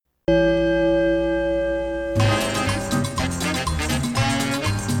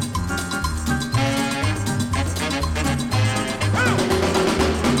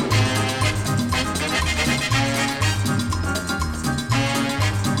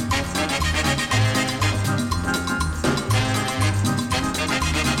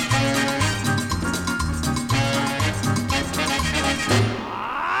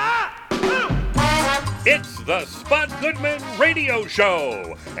the Spud Goodman Radio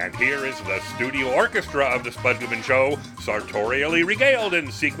Show. And here is the studio orchestra of the Spud Goodman Show, sartorially regaled in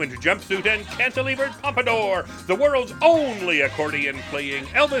sequined jumpsuit and cantilevered pompadour, the world's only accordion-playing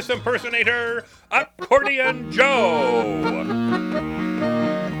Elvis impersonator, Accordion Joe.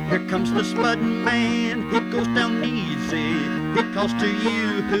 Here comes the Spud Man, he goes down easy. He calls to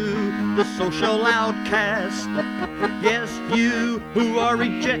you who, the social outcast. Yes, you who are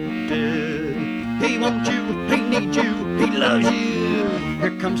rejected. He wants you, he needs you, he loves you.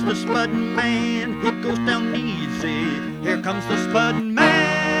 Here comes the Spud Man, he goes down easy. Here comes the Spud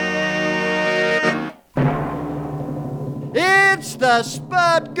Man. It's the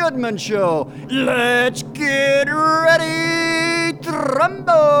Spud Goodman Show. Let's get ready to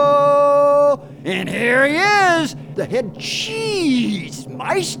rumble. And here he is, the head cheese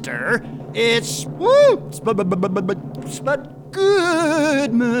meister. It's Spud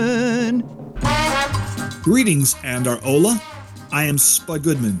Goodman. Greetings, Andar Ola. I am Spud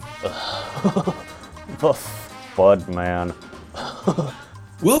Goodman. The Spud Man.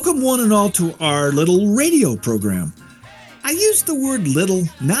 Welcome one and all to our little radio program. I use the word little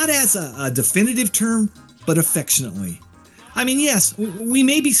not as a definitive term, but affectionately. I mean, yes, we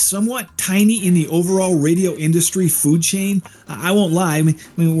may be somewhat tiny in the overall radio industry food chain. I won't lie. I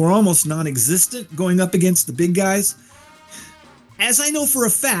mean, we're almost non-existent going up against the big guys. As I know for a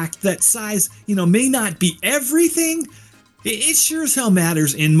fact that size, may not be everything, it sure as hell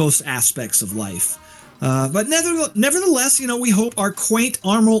matters in most aspects of life. But nevertheless, we hope our quaint,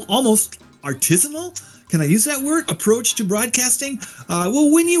 almost artisanal, can I use that word, approach to broadcasting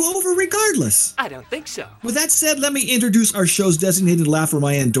will win you over regardless. I don't think so. With that said, let me introduce our show's designated laugher,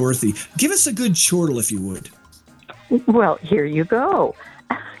 my Aunt Dorothy. Give us a good chortle if you would. Well, here you go.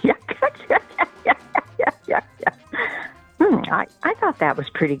 I thought that was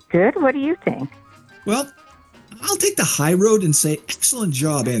pretty good. What do you think? Well, I'll take the high road and say excellent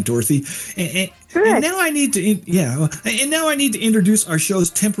job, Aunt Dorothy. And now I need to introduce our show's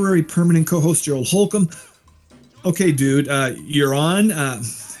temporary permanent co-host, Gerald Holcomb. Okay, dude, you're on.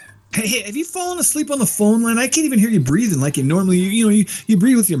 Hey, have you fallen asleep on the phone line? I can't even hear you breathing like you normally. You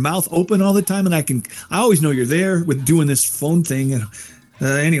breathe with your mouth open all the time, and I always know you're there with doing this phone thing.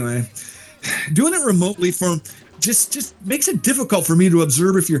 Anyway, doing it remotely from. Just makes it difficult for me to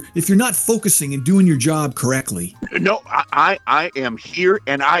observe if you're not focusing and doing your job correctly. No, I am here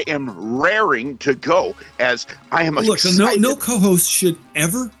and I am raring to go as I am excited. Look, no co-host should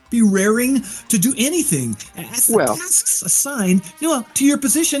ever be raring to do anything. As the tasks assigned, to your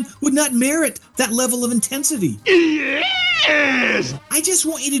position would not merit that level of intensity. Yes! I just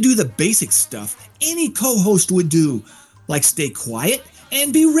want you to do the basic stuff any co-host would do, like stay quiet.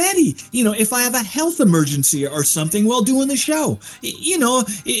 And be ready, if I have a health emergency or something while doing the show.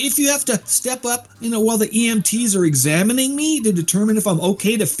 If you have to step up, while the EMTs are examining me to determine if I'm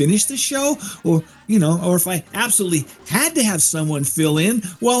okay to finish the show, or if I absolutely had to have someone fill in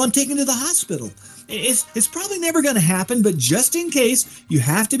while I'm taken to the hospital. It's probably never going to happen, but just in case, you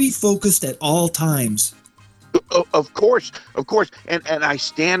have to be focused at all times. Of course. And I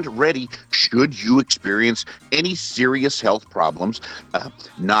stand ready should you experience any serious health problems.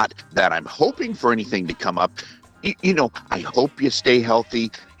 Not that I'm hoping for anything to come up. I hope you stay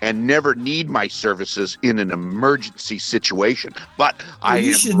healthy and never need my services in an emergency situation. But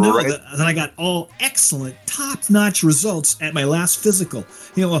you should know that I got all excellent, top-notch results at my last physical,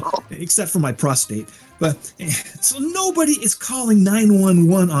 except for my prostate. But so nobody is calling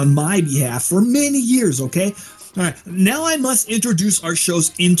 911 on my behalf for many years, okay? All right, now I must introduce our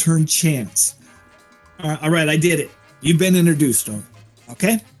show's intern, Chance. All right, I did it. You've been introduced,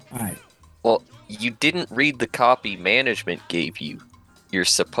 okay? All right. Well, you didn't read the copy management gave you. You're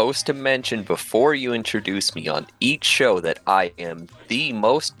supposed to mention before you introduce me on each show that I am the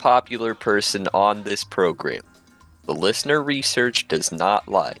most popular person on this program. The listener research does not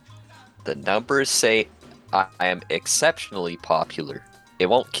lie. The numbers say I am exceptionally popular. It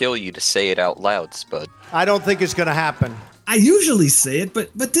won't kill you to say it out loud, Spud. I don't think it's going to happen. I usually say it,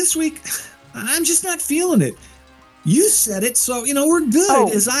 but this week, I'm just not feeling it. You said it, so, we're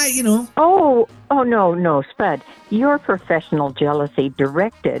good, Oh, no, Spud. Your professional jealousy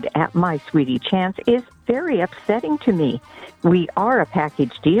directed at my sweetie Chance is very upsetting to me. We are a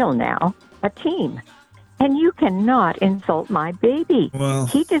package deal now, a team. And you cannot insult my baby. Well,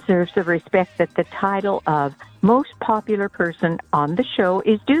 he deserves the respect that the title of most popular person on the show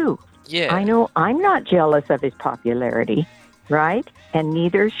is due. Yeah. I know I'm not jealous of his popularity, right? And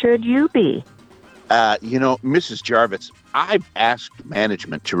neither should you be. Mrs. Jarvis, I've asked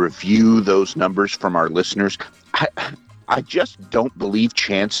management to review those numbers from our listeners. I just don't believe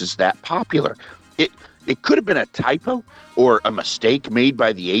Chance is that popular. It could have been a typo or a mistake made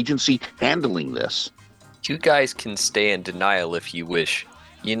by the agency handling this. You guys can stay in denial if you wish.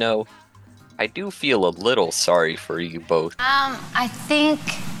 You know, I do feel a little sorry for you both. I think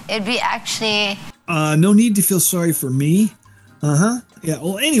it'd be actually... No need to feel sorry for me. Yeah,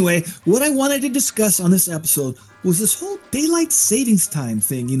 well, anyway, what I wanted to discuss on this episode was this whole daylight savings time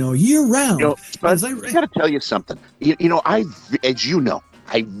thing, year round. But I got to tell you something. As you know,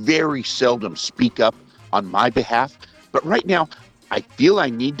 I very seldom speak up on my behalf, but right now, I feel I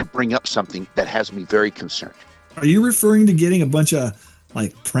need to bring up something that has me very concerned. Are you referring to getting a bunch of,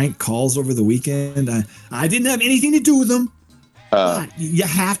 prank calls over the weekend? I didn't have anything to do with them. But you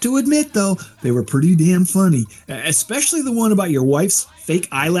have to admit, though, they were pretty damn funny, especially the one about your wife's fake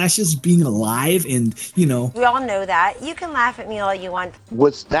eyelashes being alive and, We all know that. You can laugh at me all you want.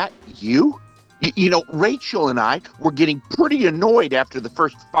 Was that you? Rachel and I were getting pretty annoyed after the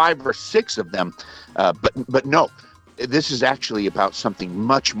first 5 or 6 of them. But no, this is actually about something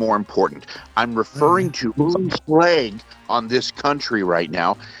much more important. I'm referring to who's plague on this country right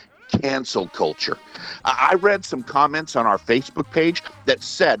now. Cancel culture. I read some comments on our Facebook page that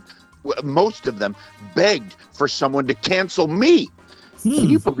said most of them begged for someone to cancel me. Can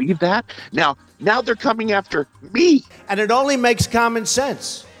you believe that? Now they're coming after me. And it only makes common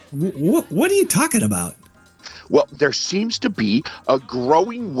sense. What are you talking about? Well, there seems to be a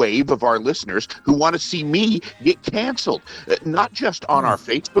growing wave of our listeners who want to see me get canceled. Not just on our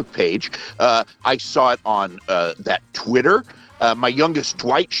Facebook page. I saw it on that Twitter. My youngest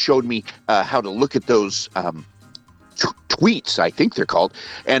Dwight showed me how to look at those tweets, I think they're called.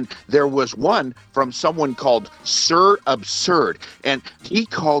 And there was one from someone called Sir Absurd. And he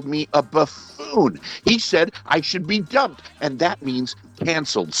called me a buffoon. He said I should be dumped. And that means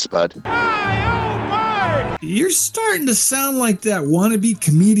canceled, Spud. You're starting to sound like that wannabe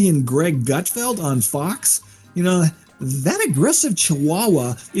comedian Greg Gutfeld on Fox. That aggressive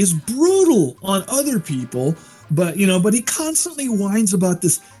chihuahua is brutal on other people. But he constantly whines about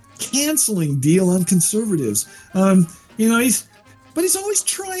this canceling deal on conservatives. He's always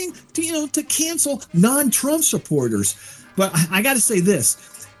trying to cancel non-Trump supporters. But I got to say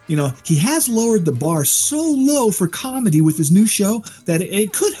this, he has lowered the bar so low for comedy with his new show that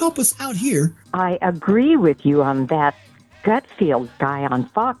it could help us out here. I agree with you on that Gutfield guy on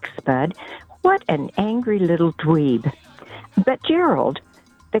Fox, Spud. What an angry little dweeb. But Gerald,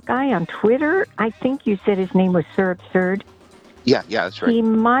 the guy on Twitter, I think you said his name was Sir Absurd. Yeah, that's right. He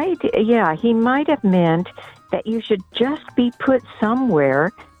might have meant that you should just be put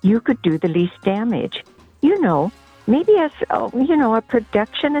somewhere you could do the least damage. Maybe as, a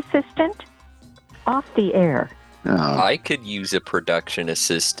production assistant off the air. I could use a production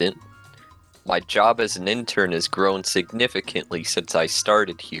assistant. My job as an intern has grown significantly since I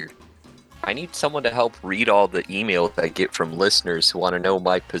started here. I need someone to help read all the emails I get from listeners who want to know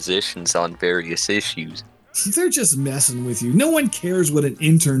my positions on various issues. They're just messing with you. No one cares what an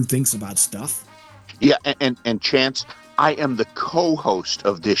intern thinks about stuff. Yeah, and Chance, I am the co-host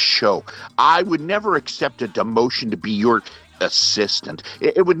of this show. I would never accept a demotion to be your assistant.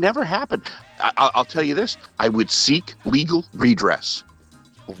 It would never happen. I'll tell you this. I would seek legal redress.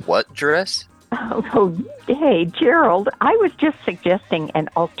 What dress? Oh, hey, Gerald, I was just suggesting an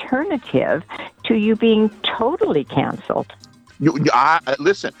alternative to you being totally canceled.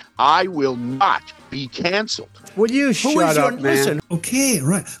 Listen, I will not be canceled. Will you shut up, man? Listen. Okay,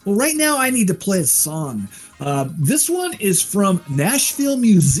 right. Well, right now I need to play a song. This one is from Nashville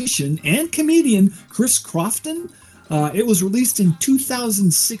musician and comedian Chris Crofton. It was released in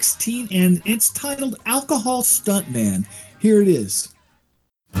 2016, and it's titled Alcohol Stuntman. Here it is.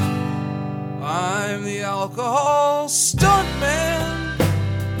 I'm the alcohol stuntman.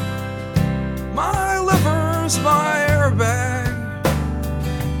 My liver's my airbag.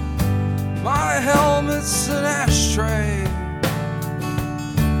 My helmet's an ashtray.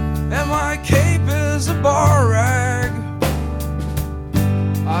 And my cape is a bar rag.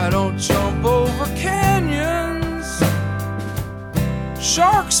 I don't jump over canyons,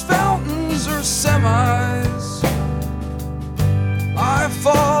 sharks, fountains, or semis. I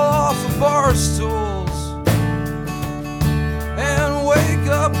fall off of bar stools and wake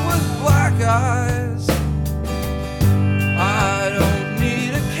up with black eyes. I don't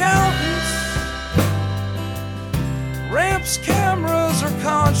need accountants, ramps, cameras, or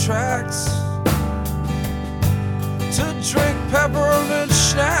contracts to drink peppermint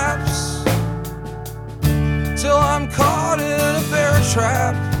schnapps till I'm caught in a bear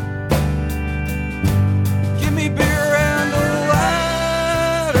trap. Give me beer and a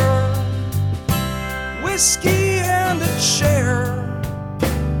whiskey and a chair,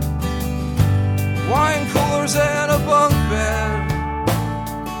 wine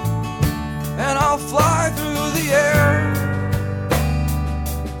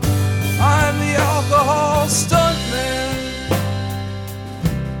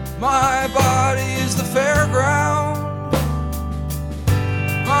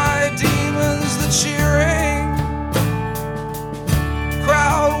demons the cheering,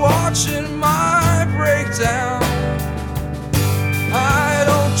 crowd watching my breakdown. I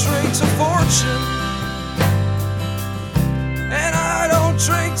don't drink to fortune, and I don't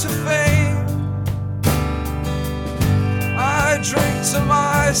drink to fame. I drink to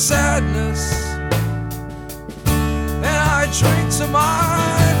my sadness, and I drink to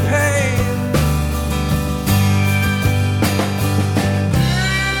my pain.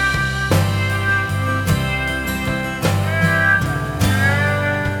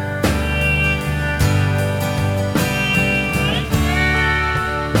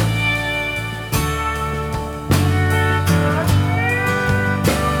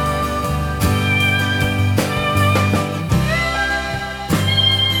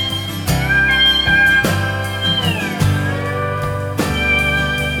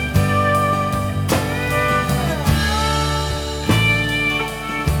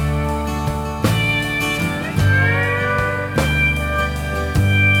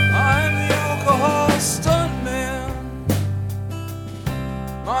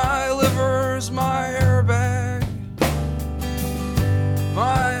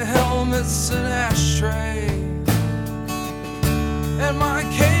 An ashtray, and my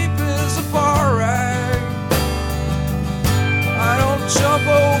cape is a bar rag. I don't jump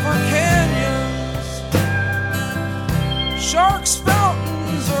over canyons, sharks'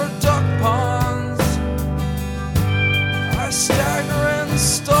 fountains, or duck ponds. I stagger and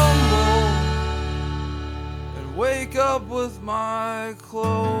stumble and wake up with my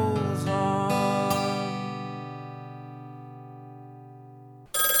clothes on.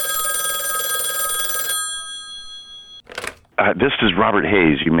 This is Robert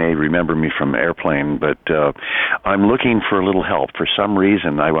Hayes. You may remember me from Airplane, but I'm looking for a little help. For some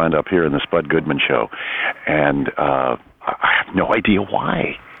reason, I wound up here in the Spud Goodman Show, and I have no idea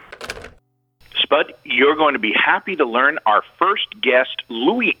why. Spud, you're going to be happy to learn our first guest,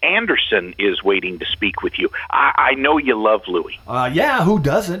 Louis Anderson, is waiting to speak with you. I know you love Louis. Yeah, who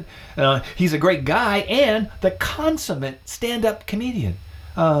doesn't? He's a great guy and the consummate stand-up comedian.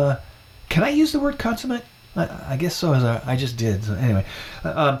 Can I use the word consummate? I guess so, as I just did. So anyway,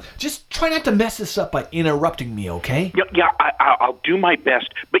 just try not to mess this up by interrupting me, okay? Yeah, I'll do my best.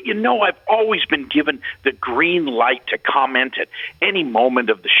 But you know, I've always been given the green light to comment at any moment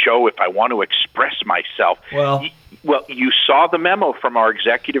of the show if I want to express myself. Well, you saw the memo from our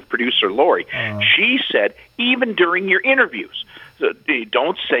executive producer, Lori. She said, even during your interviews,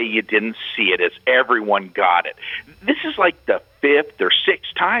 don't say you didn't see it, as everyone got it. This is like the 5th or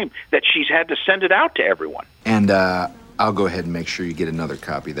 6th time that she's had to send it out to everyone. And I'll go ahead and make sure you get another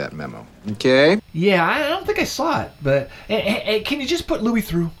copy of that memo. Okay? Yeah, I don't think I saw it, but can you just put Louis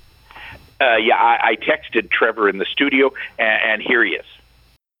through? I texted Trevor in the studio, and here he is.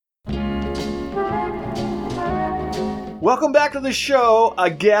 Welcome back to the show,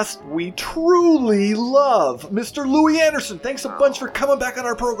 a guest we truly love, Mr. Louis Anderson. Thanks a bunch for coming back on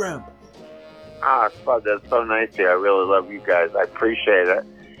our program. Spud, that's so nice of you. I really love you guys. I appreciate it.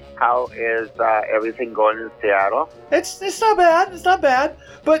 How is everything going in Seattle? It's not bad. It's not bad.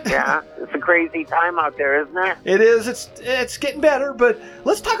 But yeah, it's a crazy time out there, isn't it? It is. It's getting better. But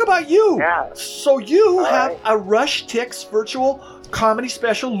let's talk about you. Yeah. So you have a Rush Ticks virtual comedy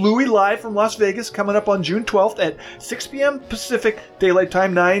special, Louis Live from Las Vegas, coming up on June 12th at 6 p.m. Pacific, Daylight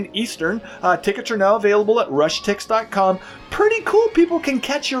Time, 9 Eastern. Tickets are now available at rushtix.com. Pretty cool. People can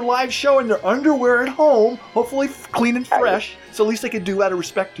catch your live show in their underwear at home, hopefully clean and fresh. So at least they could do out of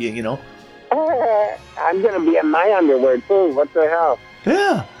respect to you, you know. I'm going to be in my underwear, too. What the hell?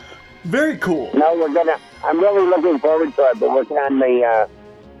 Yeah. Very cool. No, I'm really looking forward to it. I've been working on the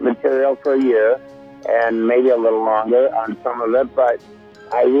material for a year, and maybe a little longer on some of it, but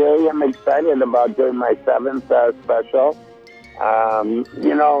I really am excited about doing my 7th special.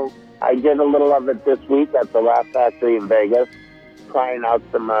 You know, I did a little of it this week at the Laugh Factory in Vegas, trying out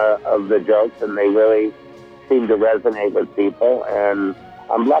some of the jokes, and they really seem to resonate with people, and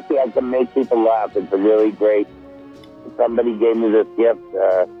I'm lucky I can make people laugh. It's a really great, somebody gave me this gift,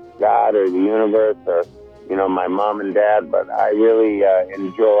 God or the universe or, you know, my mom and dad, but I really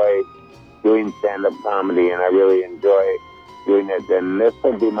enjoy doing stand-up comedy, and I really enjoy doing it. And this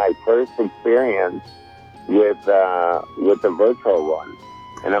will be my first experience with the virtual one.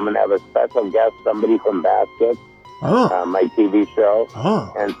 And I'm going to have a special guest, somebody from Basket, my TV show.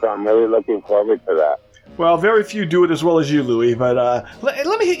 And so I'm really looking forward to that. Well, very few do it as well as you, Louis, but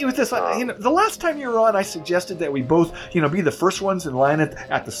let me hit you with this. You know, the last time you were on, I suggested that we both, you know, be the first ones in line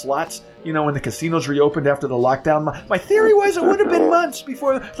at the slots when the casinos reopened after the lockdown. My theory was it would have been months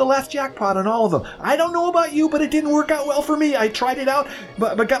before the last jackpot on all of them. I don't know about you, but it didn't work out well for me. I tried it out,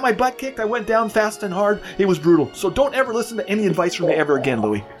 but got my butt kicked. I went down fast and hard. It was brutal. So don't ever listen to any advice from me ever again,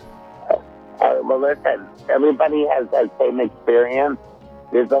 Louis. Well, listen, everybody has that same experience.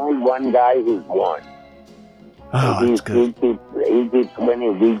 There's only one guy who's won. Oh, he keeps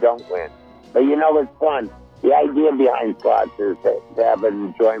winning. We don't win. But it's fun. The idea behind slots is to have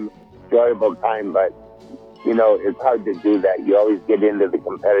an enjoyable time, but, it's hard to do that. You always get into the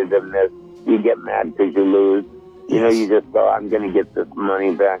competitiveness. You get mad because you lose. You just go, I'm going to get this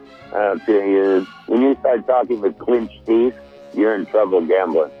money back. When you start talking with clenched teeth, you're in trouble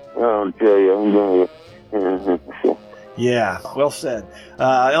gambling. I'll tell you. Yeah, well said.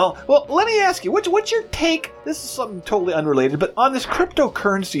 Well, let me ask you, what's your take? This is something totally unrelated, but on this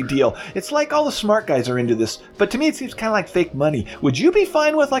cryptocurrency deal, it's like all the smart guys are into this, but to me it seems kind of like fake money. Would you be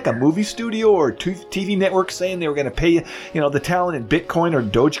fine with like a movie studio or TV network saying they were going to pay you, the talent in Bitcoin or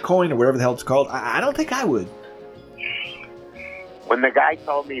Dogecoin or whatever the hell it's called? I don't think I would. When the guy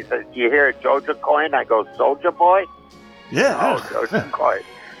told me, he says, "Do you hear a Dogecoin?" I go, "Soldier Boy?" Yeah. Oh, Dogecoin.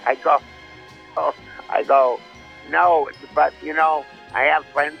 I go, no, but I have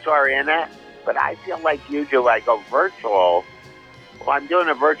friends who are in it, but I feel like you do. I go virtual. Well, I'm doing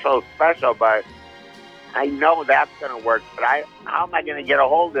a virtual special, but I know that's going to work. But how am I going to get a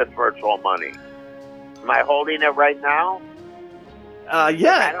hold of this virtual money? Am I holding it right now?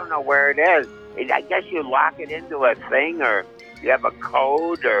 Yeah. I don't know where it is. I guess you lock it into a thing, or you have a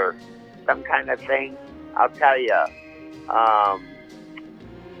code or some kind of thing. I'll tell you,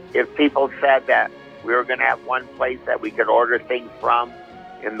 if people said that we were going to have one place that we could order things from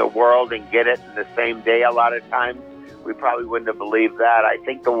in the world and get it in the same day a lot of times, we probably wouldn't have believed that. I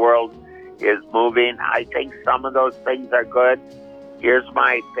think the world is moving. I think some of those things are good. Here's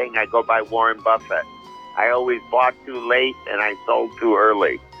my thing. I go by Warren Buffett. I always bought too late and I sold too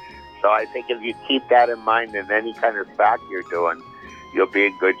early. So I think if you keep that in mind in any kind of stock you're doing, you'll be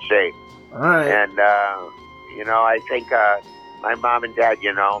in good shape. All right. And, I think my mom and dad,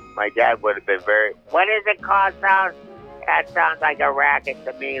 my dad would have been what does it cost now? That sounds like a racket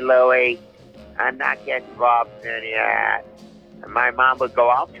to me, Louie. I'm not getting involved in any of that. And my mom would go,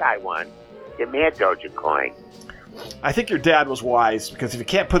 I'll try one. Give me a Dogecoin. I think your dad was wise, because if you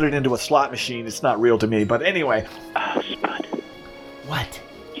can't put it into a slot machine, it's not real to me. But anyway. Spud. What?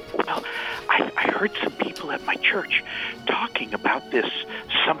 Well, I heard some people at my church talking about this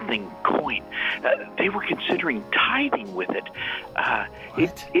something coin. They were considering tithing with it.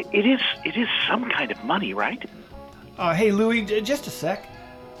 It is some kind of money, right? Hey, Louie, just a sec.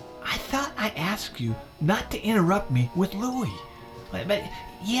 I thought I asked you not to interrupt me with Louie. But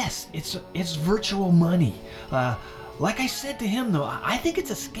yes, it's virtual money. Like I said to him, though, I think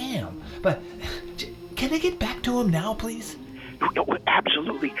it's a scam. But can I get back to him now, please? No,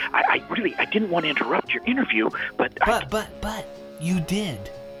 absolutely. I didn't want to interrupt your interview, but you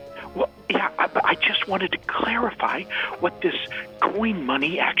did. Well, yeah, but I just wanted to clarify what this coin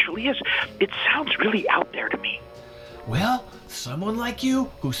money actually is. It sounds really out there to me. Well, someone like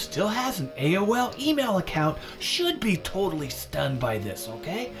you who still has an AOL email account should be totally stunned by this,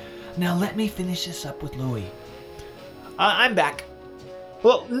 okay? Now let me finish this up with Louie. I'm back.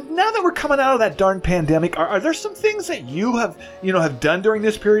 Well, now that we're coming out of that darn pandemic, are there some things that you have done during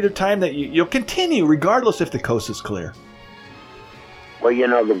this period of time that you'll continue regardless if the coast is clear? Well,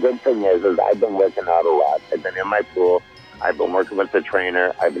 the good thing is I've been working out a lot. I've been in my pool. I've been working with the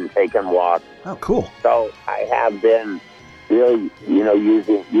trainer. I've been taking walks. Oh, cool. So I have been really,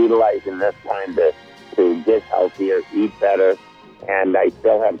 utilizing this time to get healthier, eat better, and I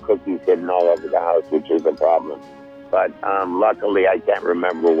still have cookies hidden all over the house, which is a problem. But luckily, I can't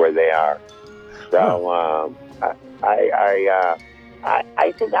remember where they are. So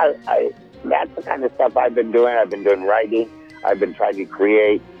I think that's the kind of stuff I've been doing. I've been doing writing. I've been trying to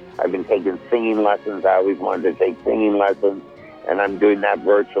create. I've been taking singing lessons. I always wanted to take singing lessons, and I'm doing that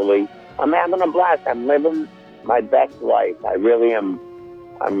virtually. I'm having a blast. I'm living my best life. I really am.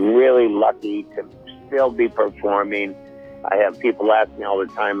 I'm really lucky to still be performing. I have people ask me all the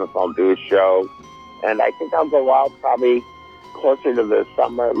time if I'll do a show. And I think I'll go out probably closer to the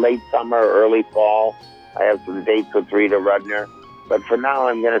summer, late summer, early fall. I have some dates with Rita Rudner. But for now,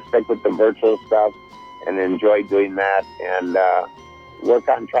 I'm going to stick with the virtual stuff and enjoy doing that and work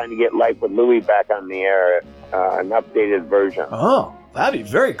on trying to get Life with Louie back on the air, an updated version. Oh, that'd be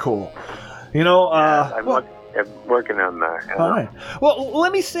very cool. I'm working on that. All right. Well,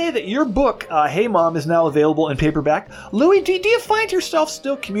 let me say that your book, Hey Mom, is now available in paperback. Louis, do you find yourself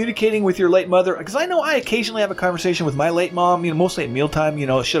still communicating with your late mother? Because I know I occasionally have a conversation with my late mom, mostly at mealtime,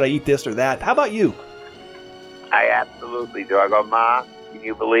 should I eat this or that? How about you? I absolutely do. I go, Ma, can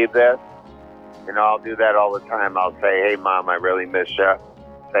you believe this? I'll do that all the time. I'll say, hey, Mom, I really miss you.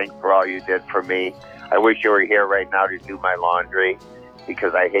 Thanks for all you did for me. I wish you were here right now to do my laundry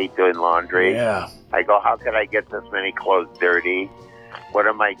because I hate doing laundry. Yeah. I go, how could I get this many clothes dirty? What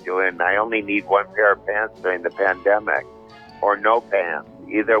am I doing? I only need one pair of pants during the pandemic or no pants,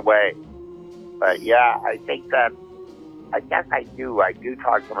 either way. But yeah, I guess I do. I do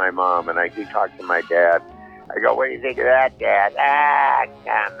talk to my mom and I do talk to my dad. I go, what do you think of that, Dad?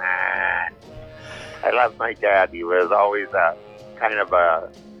 Come on. I love my dad. He was always he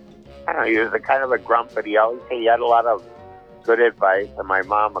was a kind of a grump, but he had a lot of good advice. And my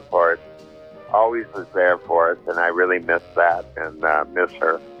mom, of course, always was there for us, and I really miss that and miss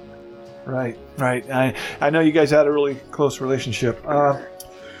her. Right. I know you guys had a really close relationship.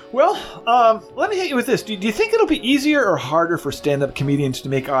 Let me hit you with this. Do you think it'll be easier or harder for stand-up comedians to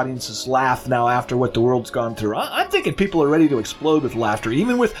make audiences laugh now after what the world's gone through? I'm thinking people are ready to explode with laughter,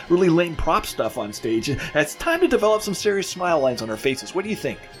 even with really lame prop stuff on stage. It's time to develop some serious smile lines on our faces. What do you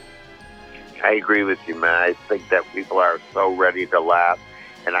think? I agree with you, man. I think that people are so ready to laugh,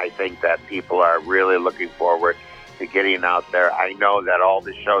 and I think that people are really looking forward to getting out there. I know that all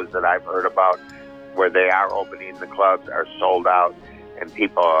the shows that I've heard about where they are opening the clubs are sold out, and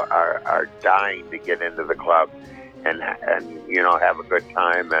people are dying to get into the club and have a good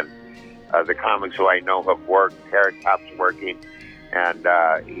time. And the comics who I know have worked, Carrot Top's working and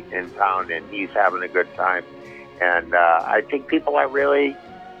in town, and he's having a good time. And I think people are really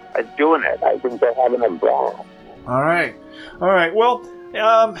doing it. I think they're having a blast. All right. Well,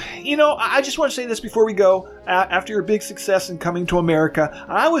 I just want to say this before we go. After your big success in coming to America,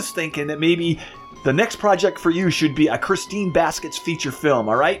 I was thinking that maybe the next project for you should be a Christine Baskett's feature film,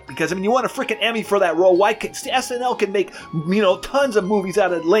 all right? Because, you won a freaking Emmy for that role. SNL can make, tons of movies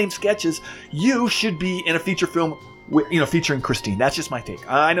out of lame sketches. You should be in a feature film, featuring Christine. That's just my take.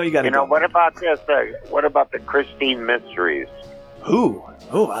 I know you got to go. What about this? What about the Christine Mysteries? Ooh,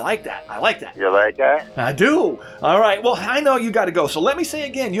 I like that. You like that? I do. All right. Well, I know you got to go. So let me say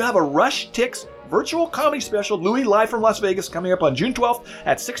again, you have a Rush Tix virtual comedy special, Louis Live from Las Vegas, coming up on June 12th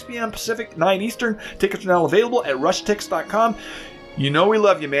at 6 p.m. Pacific, 9 Eastern. Tickets are now available at rushtix.com. We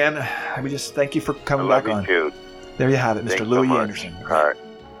love you, man. We just thank you for coming back on. Too. There you have it, Mr. Louis so Anderson. All right.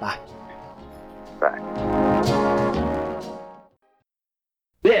 Bye.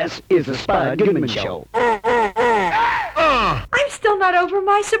 This is the Spud Goodman Show. I'm still not over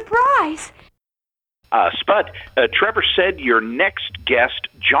my surprise. Spud, Trevor said your next guest,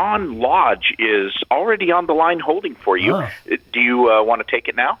 John Lodge, is already on the line holding for you. Oh. Do you want to take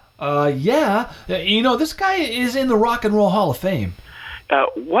it now? Yeah. This guy is in the Rock and Roll Hall of Fame.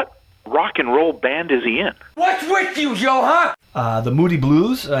 What rock and roll band is he in? What's with you, Joe, huh? The Moody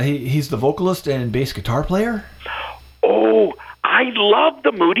Blues. He's the vocalist and bass guitar player. Oh, I love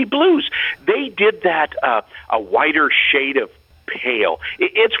the Moody Blues. They did that A Whiter Shade of Pale.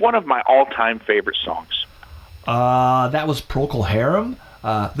 It's one of my all-time favorite songs. That was Procol Harum.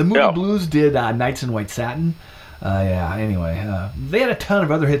 The Moody Blues did Nights in White Satin. Anyway, they had a ton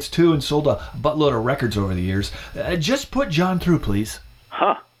of other hits too and sold a buttload of records over the years. Just put John through, please.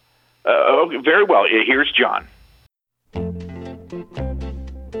 Huh. Okay, very well. Here's John.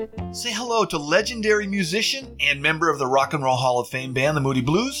 Say hello to legendary musician and member of the Rock and Roll Hall of Fame band, the Moody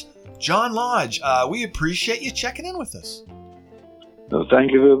Blues, John Lodge. We appreciate you checking in with us. Well,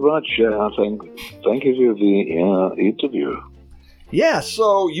 thank you very much. Thank you for the interview. Yeah,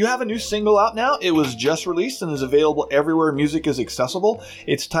 so you have a new single out now. It was just released and is available everywhere music is accessible.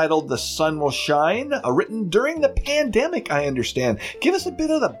 It's titled The Sun Will Shine, written during the pandemic, I understand. Give us a bit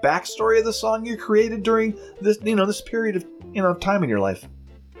of the backstory of the song you created during this, this period of, time in your life.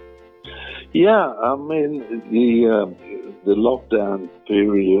 Yeah, I mean, the lockdown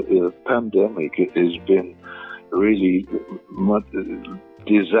period, pandemic has been really much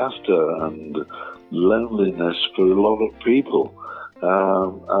disaster and loneliness for a lot of people.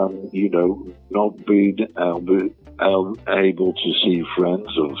 Not being able to see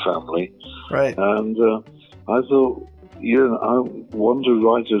friends and family. Right. And I thought, I want to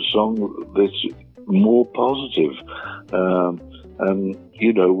write a song that's more positive. And,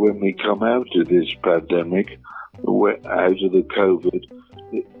 when we come out of this pandemic, we're out of the COVID,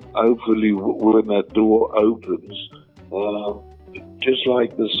 hopefully when that door opens, just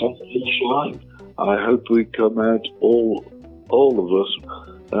like the sun will shine, I hope we come out, all of us,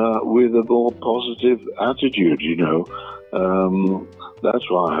 with a more positive attitude, That's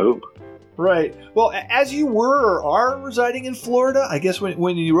what I hope. Right. Well, as you were or are residing in Florida, I guess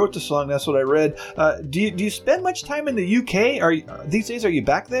when you wrote the song, that's what I read. Do you spend much time in the UK? These days, are you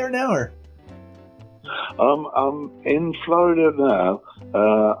back there now, or? I'm in Florida now.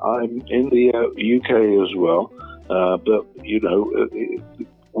 I'm in the UK as well. But,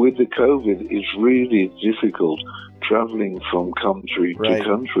 with the COVID, it's really difficult traveling from country to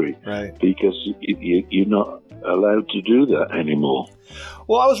country because you're not allowed to do that anymore.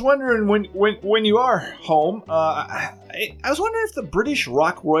 Well, I was wondering when you are home, I was wondering if the British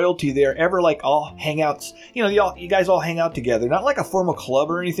rock royalty there ever all hang out. You guys all hang out together, not like a formal club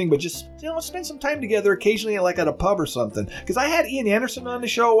or anything, but just spend some time together occasionally, like at a pub or something. Because I had Ian Anderson on the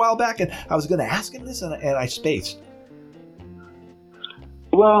show a while back, and I was going to ask him this, and I spaced.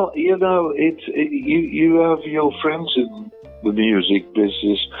 Well, you have your friends in the music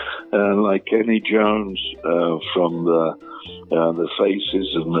business, like Kenny Jones from the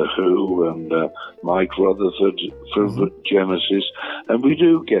Faces and the Who, and Mike Rutherford from Genesis, and we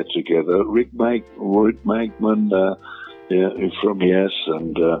do get together. Rick Magman from Yes,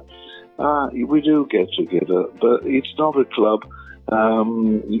 and we do get together, but it's not a club.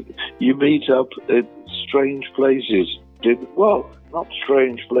 You meet up at strange places. Not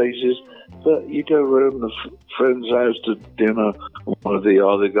strange places, but you go around the friend's house to dinner. One of the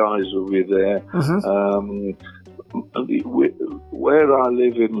other guys will be there. Where I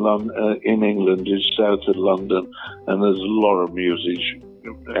live in England is south of London, and there's a lot of music.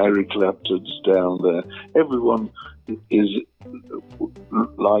 Eric Clapton's down there. Everyone is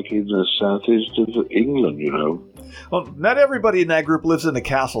like in the southeast of England, Well, not everybody in that group lives in the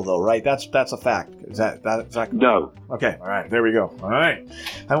castle, though, right? That's a fact. Is that No. Okay, all right, there we go. All right.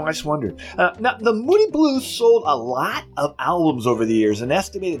 I just wondered. Now, the Moody Blues sold a lot of albums over the years, an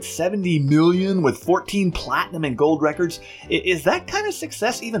estimated 70 million with 14 platinum and gold records. Is that kind of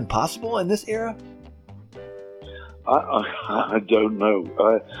success even possible in this era? I don't know.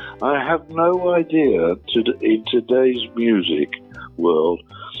 I have no idea in today's music world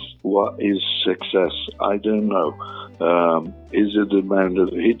what is success. I don't know. Is it the amount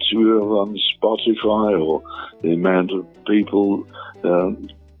of hits we have on Spotify, or the amount of people come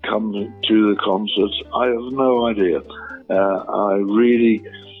to the concerts? I have no idea. I really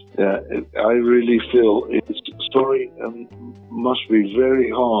feel it's must be very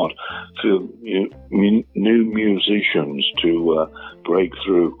hard for new musicians to break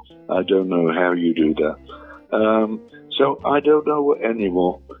through. I don't know how you do that. So I don't know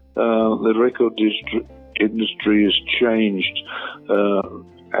anymore. The record industry has changed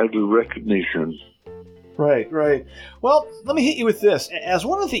out of recognition. Right. Well, let me hit you with this. As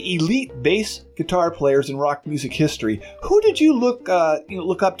one of the elite bass guitar players in rock music history, who did you look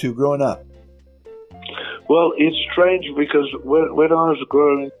up to growing up? Well, it's strange because when I was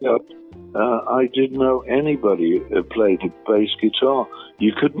growing up, I didn't know anybody who played bass guitar.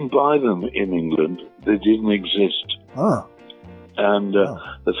 You couldn't buy them in England; they didn't exist. Huh. And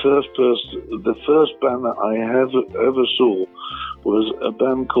the first band that I ever saw was a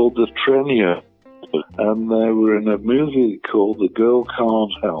band called the Trenier, and they were in a movie called The Girl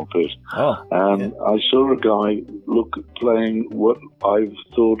Can't Help It. I saw a guy playing what I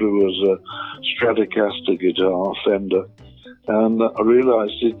thought was a Stratocaster guitar, Fender, and I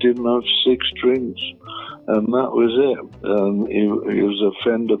realized it didn't have 6 strings, and that was it. It was a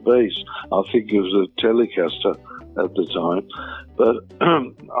Fender bass. I think it was a Telecaster at the time. But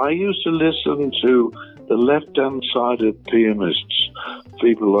I used to listen to the left-hand sided pianists,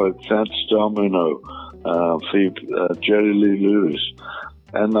 people like Fats Domino, Jerry Lee Lewis,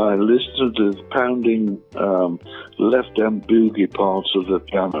 and I listened to the pounding left-hand boogie parts of the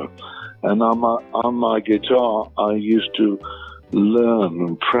piano. And on my guitar, I used to learn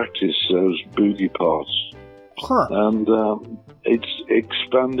and practice those boogie parts. And it's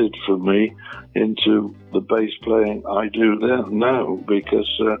expanded for me into the bass playing I do now, because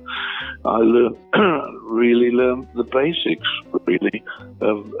I really learned the basics, really,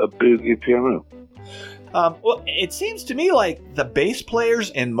 of a boogie piano. Well, it seems to me like the bass players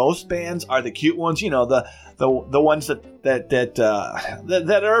in most bands are the cute ones. The ones that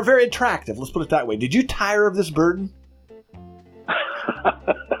are very attractive. Let's put it that way. Did you tire of this burden?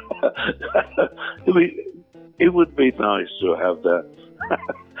 It would be nice to have that.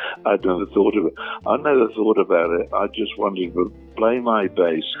 I'd never thought of it. I never thought about it. I just wanted to play my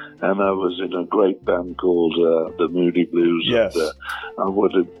bass, and I was in a great band called the Moody Blues. Yes. And, I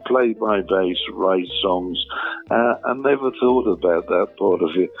would have played my bass, write songs. I never thought about that part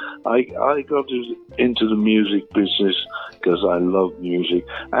of it. I got into the music business because I love music.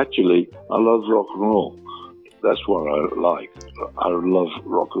 Actually, I love rock and roll. That's what I like. I love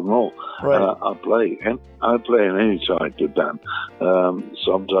rock and roll. Right. I play in any type of band.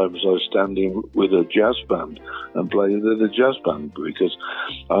 Sometimes I stand in with a jazz band and play with a jazz band because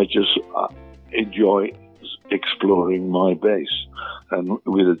I just enjoy exploring my bass. And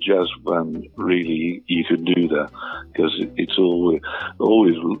with a jazz band, really, you can do that because it's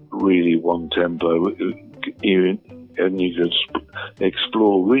always really one tempo. And you can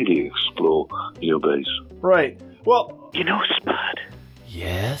really explore your bass. Right. Well, You know, Spud.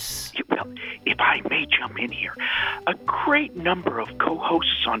 Yes? Well, if I may jump in here, a great number of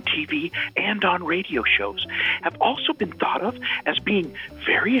co-hosts on TV and on radio shows have also been thought of as being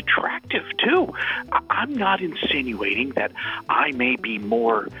very attractive, too. I'm not insinuating that I may be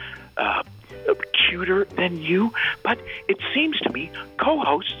more cuter than you, but it seems to me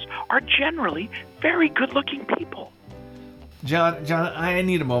co-hosts are generally very good-looking people. John, I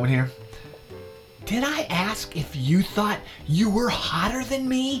need a moment here. Did I ask if you thought you were hotter than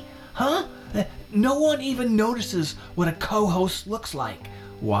me? Huh? No one even notices what a co-host looks like.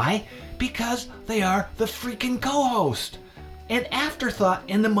 Why? Because they are the freaking co-host. An afterthought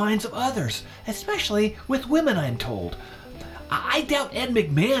in the minds of others, especially with women, I'm told. I doubt Ed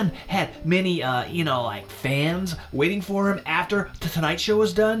McMahon had many, fans waiting for him after the Tonight Show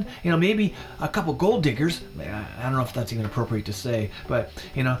was done. Maybe a couple gold diggers. I don't know if that's even appropriate to say, but,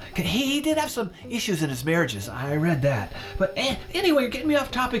 he did have some issues in his marriages. I read that. But anyway, you're getting me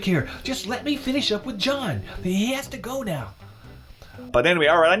off topic here. Just let me finish up with John. He has to go now. But anyway,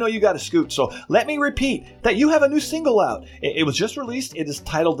 all right, I know you got to scoot, so let me repeat that you have a new single out. It was just released. It is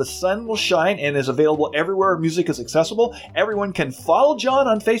titled The Sun Will Shine and is available everywhere music is accessible. Everyone can follow John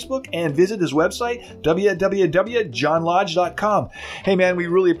on Facebook and visit his website, www.johnlodge.com. Hey, man, we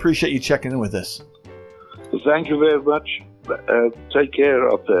really appreciate you checking in with us. Thank you very much. Take care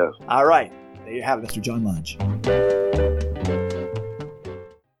up there. All right. There you have it, Mr. John Lodge.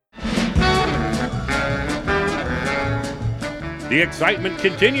 The excitement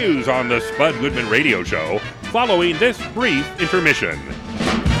continues on the Spud Goodman Radio Show following this brief intermission.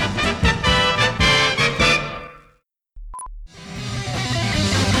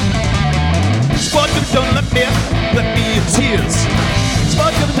 Spud Goodman done left me in tears.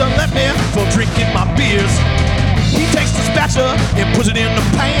 Spud Goodman done left me for drinking my beers. He takes the spatula and puts it in the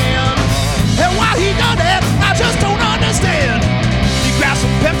pan. And why he done that, I just don't understand. He grabs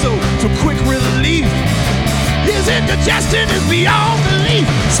some Pepto to quick relief. His indigestion is beyond belief.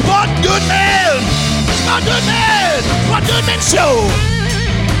 Spud Goodman! Spud Goodman! Spud Goodman Show!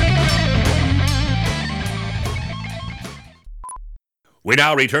 We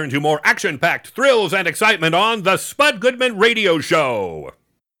now return to more action-packed thrills and excitement on the Spud Goodman Radio Show.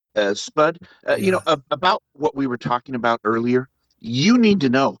 Spud, about what we were talking about earlier, you need to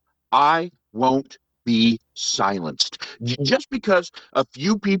know I won't be silenced. Just because a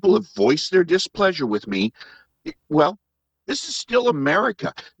few people have voiced their displeasure with me, well, this is still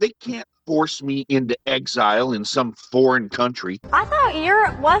America. They can't force me into exile in some foreign country. I thought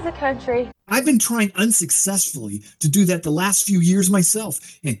Europe was a country. I've been trying unsuccessfully to do that the last few years myself,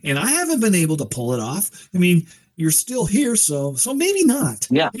 and I haven't been able to pull it off. I mean, you're still here, so maybe not.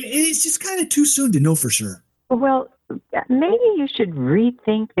 Yeah. It's just kind of too soon to know for sure. Well, maybe you should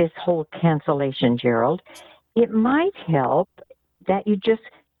rethink this whole cancellation, Gerald. It might help that you just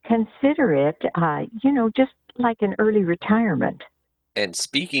consider it, just like an early retirement. And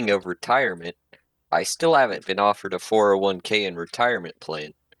speaking of retirement, I still haven't been offered a 401k and retirement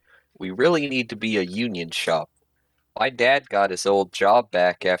plan. We really need to be a union shop. My dad got his old job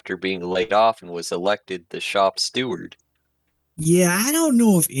back after being laid off and was elected the shop steward. Yeah, I don't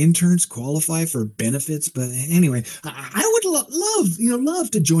know if interns qualify for benefits, but anyway, I would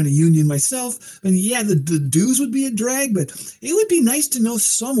love to join a union myself. I mean, yeah, the dues would be a drag, but it would be nice to know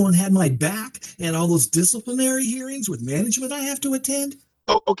someone had my back at all those disciplinary hearings with management I have to attend.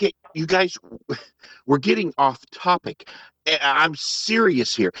 Oh, okay, you guys, we're getting off topic. I'm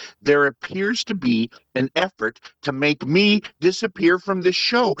serious here. There appears to be an effort to make me disappear from this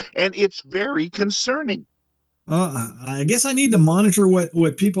show, and it's very concerning. I guess I need to monitor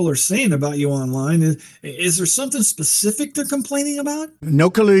what people are saying about you online. Is there something specific they're complaining about? No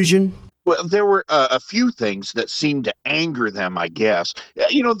collusion. Well, there were a few things that seemed to anger them, I guess.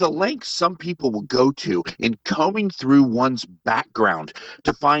 The lengths some people will go to in combing through one's background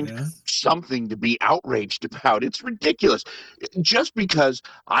to find something to be outraged about. It's ridiculous. Just because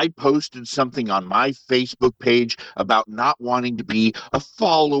I posted something on my Facebook page about not wanting to be a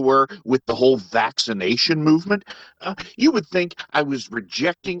follower with the whole vaccination movement, you would think I was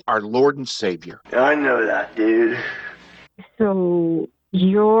rejecting our Lord and Savior. I know that, dude. So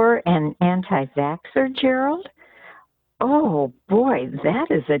you're an anti-vaxxer, Gerald? Oh, boy,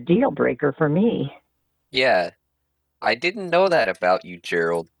 that is a deal breaker for me. Yeah, I didn't know that about you,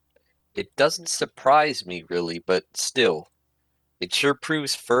 Gerald. It doesn't surprise me, really, but still. It sure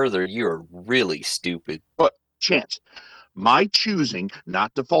proves further you're really stupid. But, Chance, my choosing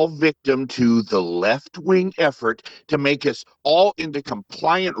not to fall victim to the left-wing effort to make us all into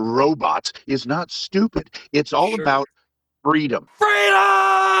compliant robots is not stupid. It's all about freedom. Freedom!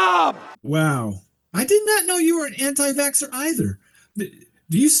 Wow. I did not know you were an anti-vaxxer either. Do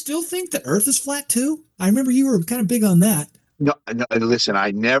you still think the Earth is flat too? I remember you were kind of big on that. No, listen,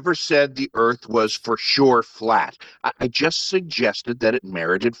 I never said the Earth was for sure flat. I just suggested that it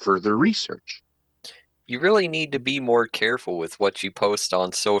merited further research. You really need to be more careful with what you post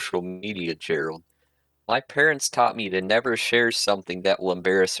on social media, Gerald. My parents taught me to never share something that will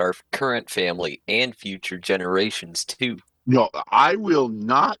embarrass our current family and future generations, too. No, I will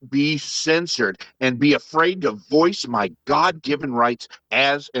not be censored and be afraid to voice my God-given rights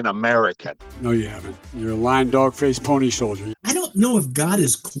as an American. No, you haven't. You're a lying dog-faced pony soldier. I don't know if God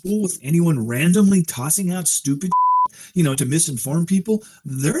is cool with anyone randomly tossing out stupid to misinform people.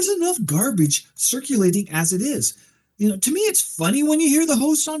 There's enough garbage circulating as it is. To me, it's funny when you hear the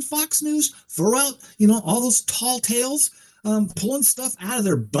hosts on Fox News throw out, all those tall tales, pulling stuff out of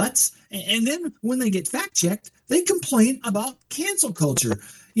their butts. And then when they get fact-checked, they complain about cancel culture,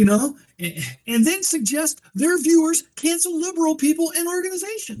 and then suggest their viewers cancel liberal people and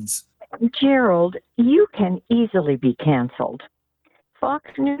organizations. Gerald, you can easily be canceled. Fox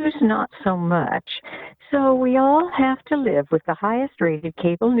News, not so much. So we all have to live with the highest rated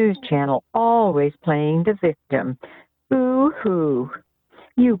cable news channel always playing the victim. Boo-hoo.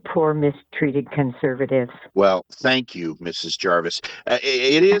 You poor mistreated conservatives. Well, thank you, Mrs. Jarvis.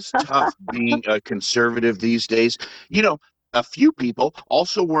 It is tough being a conservative these days. A few people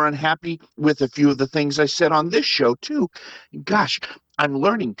also were unhappy with a few of the things I said on this show, too. Gosh, I'm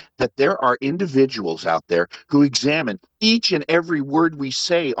learning that there are individuals out there who examine each and every word we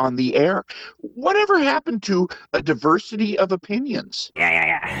say on the air. Whatever happened to a diversity of opinions?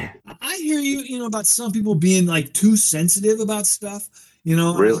 Yeah. I hear you, about some people being like too sensitive about stuff.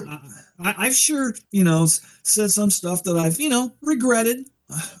 Really? I've sure, said some stuff that I've, regretted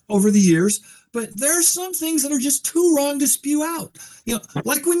over the years. But there are some things that are just too wrong to spew out.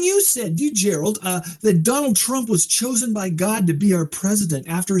 Like when you said, Gerald, that Donald Trump was chosen by God to be our president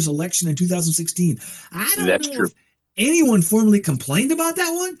after his election in 2016. I don't That's know true. if anyone formally complained about that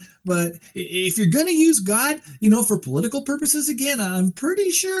one, but if you're going to use God, for political purposes again, I'm pretty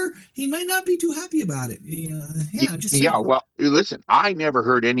sure he might not be too happy about it. Well, listen, I never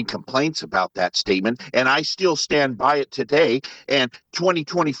heard any complaints about that statement, and I still stand by it today. And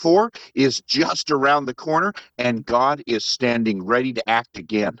 2024 is just around the corner, and God is standing ready to act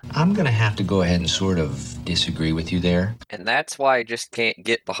again. I'm going to have to go ahead and sort of disagree with you there. And that's why I just can't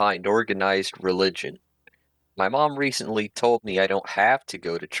get behind organized religion. My mom recently told me I don't have to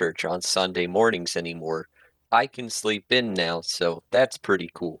go to church on Sunday mornings anymore. I can sleep in now, so that's pretty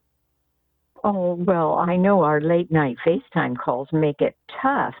cool. Oh, well, I know our late-night FaceTime calls make it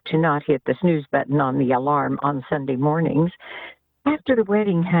tough to not hit the snooze button on the alarm on Sunday mornings. After the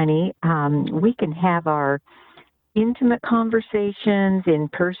wedding, honey, we can have our intimate conversations in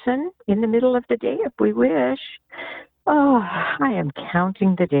person in the middle of the day if we wish. Oh, I am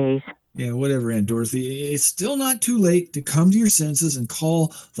counting the days. Yeah, whatever, Aunt Dorothy. It's still not too late to come to your senses and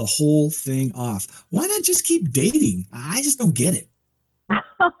call the whole thing off. Why not just keep dating? I just don't get it.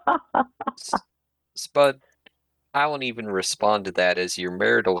 Spud, I won't even respond to that as your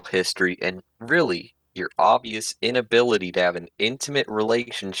marital history and really your obvious inability to have an intimate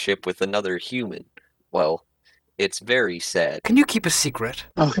relationship with another human. Well, it's very sad. Can you keep a secret?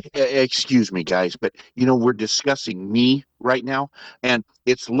 Oh, excuse me, guys, but we're discussing me right now, and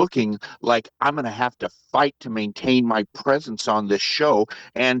it's looking like I'm going to have to fight to maintain my presence on this show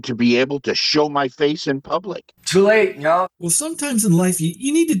and to be able to show my face in public. Too late, y'all. Well, sometimes in life,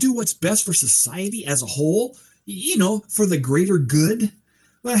 you need to do what's best for society as a whole, for the greater good.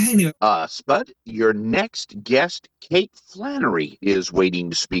 Well, anyway. Spud, your next guest, Kate Flannery, is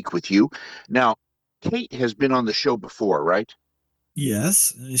waiting to speak with you. Now, Kate has been on the show before, right?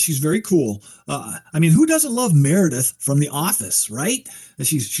 Yes, she's very cool. I mean, who doesn't love Meredith from The Office, right?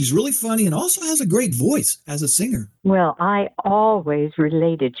 She's really funny and also has a great voice as a singer. Well, I always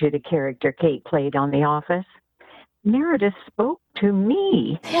related to the character Kate played on The Office. Meredith spoke to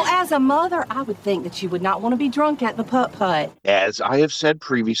me. Well, as a mother, I would think that you would not want to be drunk at the putt-putt. As I have said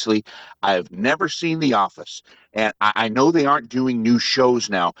previously, I have never seen The Office, and I know they aren't doing new shows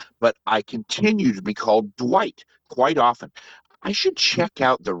now, but I continue to be called Dwight quite often. I should check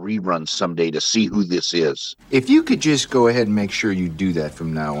out the reruns someday to see who this is. If you could just go ahead and make sure you do that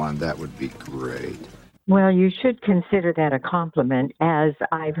from now on, that would be great. Well, you should consider that a compliment, as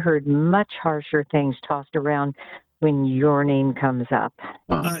I've heard much harsher things tossed around when your name comes up.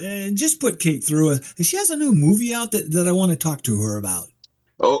 And just put Kate through. She has a new movie out that I want to talk to her about.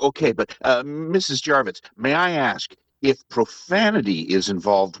 Oh, okay, but Mrs. Jarvis, may I ask, if profanity is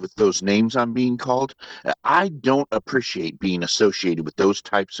involved with those names I'm being called, I don't appreciate being associated with those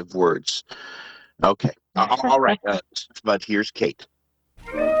types of words. Okay, all right, but here's Kate.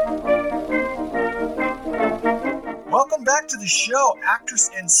 Welcome back to the show,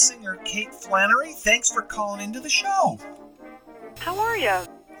 actress and singer Kate Flannery. Thanks for calling into the show. How are you?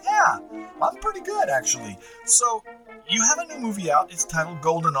 Yeah, I'm pretty good, actually. So, you have a new movie out. It's titled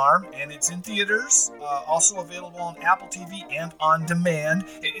Golden Arm, and it's in theaters, also available on Apple TV and on demand.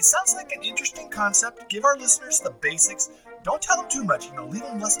 It sounds like an interesting concept. Give our listeners the basics. Don't tell them too much, leave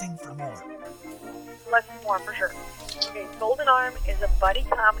them lusting for more. Less and more, for sure. Okay, Golden Arm is a buddy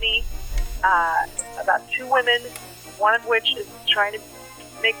comedy about two women, one of which is trying to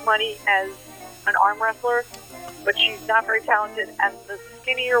make money as an arm wrestler, but she's not very talented, and the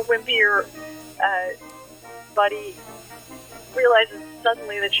skinnier, wimpier buddy realizes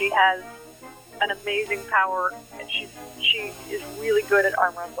suddenly that she has an amazing power, and she is really good at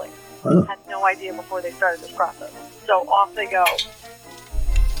arm wrestling. Huh. Had no idea before they started this process. So off they go.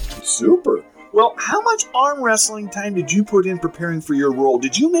 Super. Well, how much arm wrestling time did you put in preparing for your role?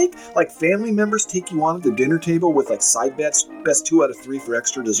 Did you make, family members take you on at the dinner table with, side bets, best 2 out of 3 for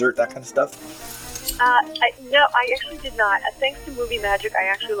extra dessert, that kind of stuff? No, I actually did not. Thanks to Movie Magic, I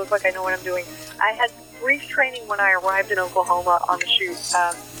actually look like I know what I'm doing. I had brief training when I arrived in Oklahoma on the shoot,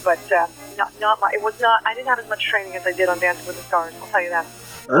 but it was not. I didn't have as much training as I did on Dancing with the Stars. I'll tell you that.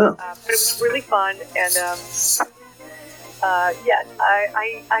 Oh. But it was really fun, and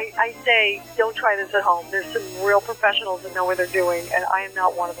I say don't try this at home. There's some real professionals that know what they're doing, and I am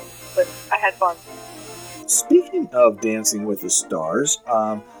not one of them. But I had fun. Speaking of Dancing with the Stars,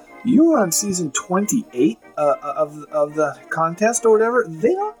 you were on season 28 of the contest or whatever.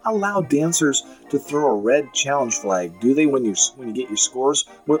 They don't allow dancers to throw a red challenge flag, do they? When you get your scores,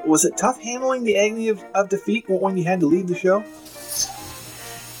 was it tough handling the agony of defeat when you had to leave the show?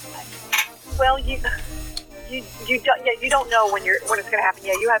 Well, you don't know when it's going to happen.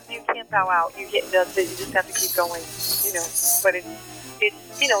 Yeah, you can't bow out. You just have to keep going. But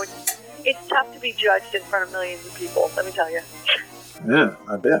it's tough to be judged in front of millions of people. Let me tell you. Yeah,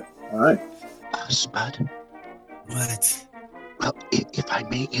 I bet. All right. Spud? What? Well, if I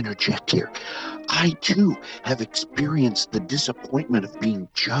may interject here, I too have experienced the disappointment of being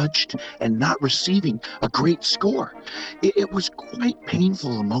judged and not receiving a great score. It was quite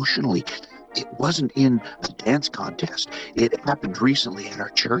painful emotionally. It wasn't in a dance contest. It happened recently at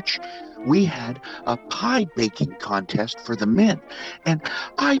our church. We had a pie baking contest for the men, and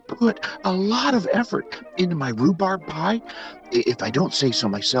I put a lot of effort into my rhubarb pie. If I don't say so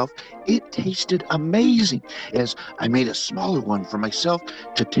myself, it tasted amazing, as I made a smaller one for myself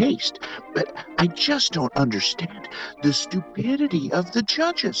to taste. But I just don't understand the stupidity of the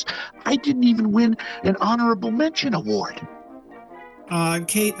judges. I didn't even win an honorable mention award.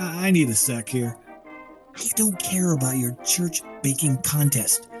 Kate, I need a sec here. I don't care about your church baking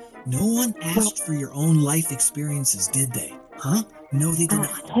contest. No one asked for your own life experiences, did they? Huh? No, they did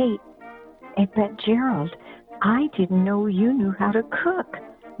not. Kate, but Gerald, I didn't know you knew how to cook,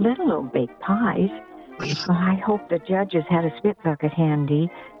 let alone bake pies. Well, I hope the judges had a spit bucket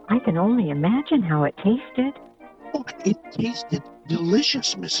handy. I can only imagine how it tasted. Oh, it tasted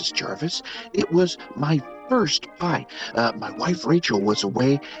delicious, Mrs. Jarvis. It was my first pie. My wife Rachel was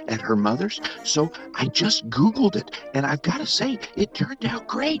away at her mother's, so I just Googled it, and I've got to say, it turned out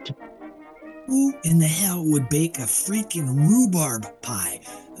great. Who in the hell would bake a freaking rhubarb pie?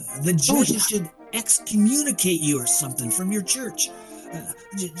 The judges should excommunicate you or something from your church.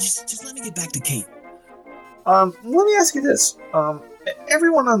 Just let me get back to Kate. Let me ask you this.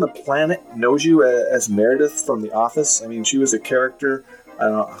 Everyone on the planet knows you as Meredith from The Office. I mean, she was a character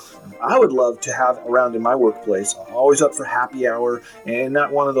I would love to have around in my workplace, always up for happy hour, and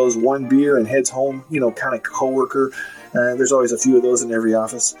not one of those one beer and heads home, kind of coworker. There's always a few of those in every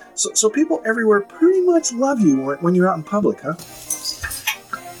office. So people everywhere pretty much love you when you're out in public, huh?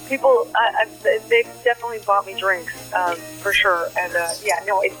 People, they've definitely bought me drinks, for sure. And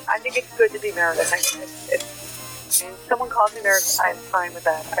I think it's good to be Meredith. I think if someone calls me Meredith, I'm fine with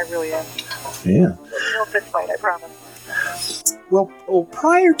that. I really am. Yeah. No fist fight, I promise. Well,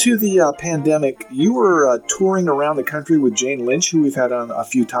 prior to the pandemic, you were touring around the country with Jane Lynch, who we've had on a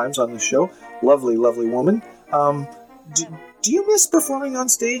few times on the show. Lovely, lovely woman. Do you miss performing on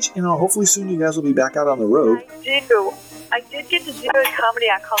stage? Hopefully soon you guys will be back out on the road. I did get to do a comedy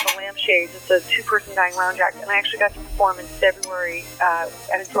act called The Lampshades. It's a two-person dying lounge act, and I actually got to perform in February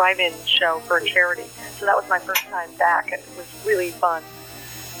at a drive-in show for a charity. So that was my first time back, and it was really fun.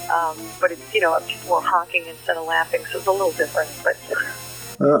 But it's, people were honking instead of laughing, so it's a little different. But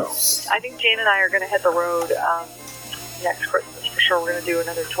I think Jane and I are going to hit the road next Christmas for sure. We're going to do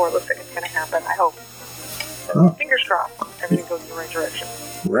another tour. It looks like it's going to happen, I hope. So fingers crossed, everything goes in the right direction.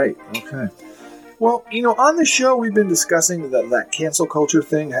 Right, okay. Well, on the show we've been discussing that cancel culture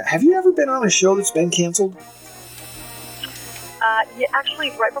thing. Have you ever been on a show that's been canceled? Yeah,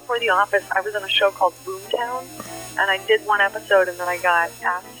 actually, right before The Office, I was on a show called Boomtown, and I did one episode, and then I got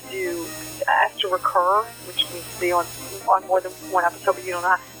asked to recur, which means to be on more than one episode, but you don't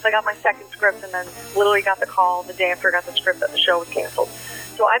know. So I got my second script, and then literally got the call the day after I got the script that the show was canceled.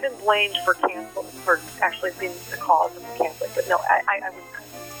 So I've been blamed for actually being the cause of the canceling. But no,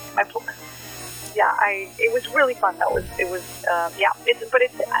 it was really fun though. It was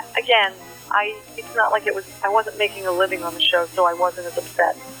it's not like I wasn't making a living on the show, so I wasn't as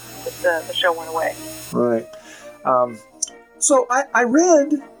upset that the show went away. Right. So I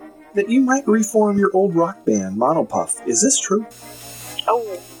read that you might reform your old rock band, Monopuff. Is this true?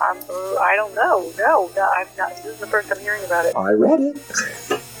 Oh, I don't know. No, I've not. This is the first I'm hearing about it. I read it.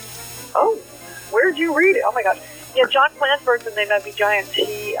 Oh, where did you read it? Oh my gosh. Yeah, John Flansburgh from They Might Be Giants,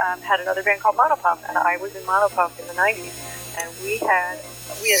 he had another band called Monopuff, and I was in Monopuff in the 90s, and we had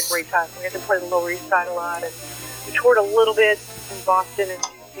a great time. We had to play the Lower East Side a lot, and we toured a little bit in Boston and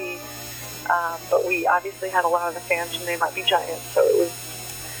D.C., but we obviously had a lot of the fans from They Might Be Giants, so it was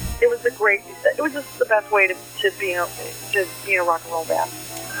just the best way to be in a rock and roll band.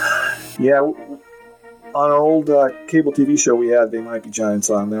 Yeah, on our old cable TV show we had They Might Be Giants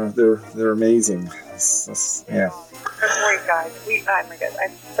on there. They're amazing. Yeah. They're great guys. Oh my God, I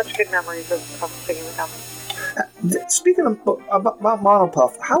have such good memories of singing with them. Speaking about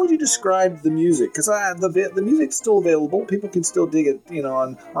Monopuff, how would you describe the music? Because the music's still available. People can still dig it.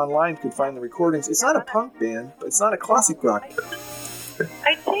 Online can find the recordings. It's not a punk band, but it's not a classic rock.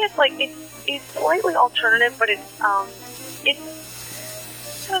 I'd say it's slightly alternative, but it's I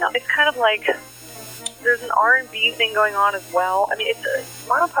don't know. It's kind of like there's an R&B thing going on as well. I mean,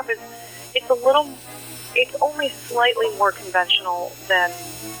 Monopuff it's only slightly more conventional than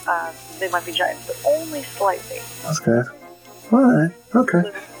They Might Be Giants, but only slightly. Okay. All right. Okay.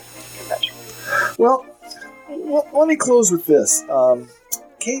 Conventional. Well, let me close with this.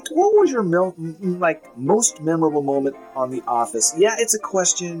 Kate, what was your most memorable moment on The Office? Yeah, it's a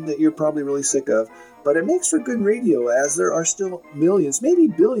question that you're probably really sick of, but it makes for good radio, as there are still millions, maybe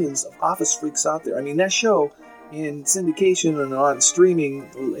billions of Office freaks out there. I mean, that show in syndication and on streaming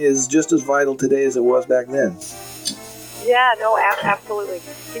is just as vital today as it was back then. Yeah, no, absolutely.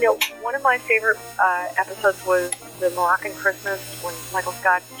 One of my favorite episodes was the Moroccan Christmas, when Michael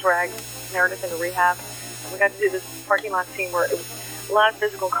Scott dragged Meredith into rehab. And we got to do this parking lot scene where it was a lot of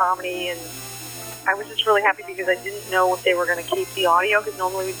physical comedy, and I was just really happy because I didn't know if they were going to keep the audio, because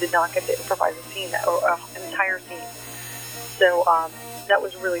normally we did not get to improvise a scene or an entire scene. So that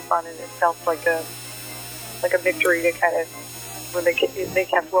was really fun, and it felt like a victory to kind of when they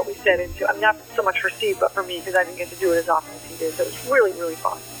kept what we said into. I'm not so much for Steve, but for me, because I didn't get to do it as often as he did. So it was really, really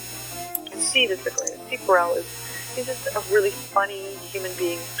fun. And Steve is the greatest. Steve Carell he's just a really funny human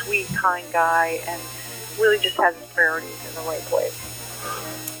being, sweet, kind guy, and really just has his priorities in the right place.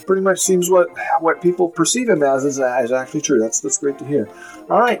 Pretty much seems what people perceive him as is actually true. That's great to hear.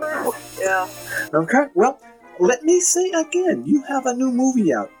 All right. Yeah. Okay. Well, let me say again, you have a new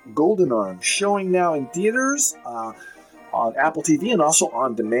movie out, Golden Arm, showing now in theaters, on Apple TV, and also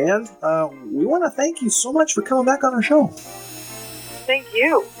on demand. We want to thank you so much for coming back on our show. Thank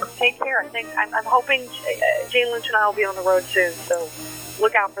you. Take care. I'm hoping Jane Lynch and I will be on the road soon, so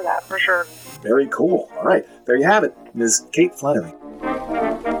look out for that for sure. Very cool. All right. There you have it, Ms. Kate Flannery.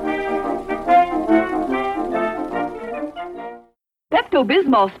 Pepto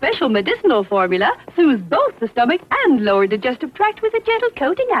Pepto-Bismol special medicinal formula soothes both the stomach and lower digestive tract with a gentle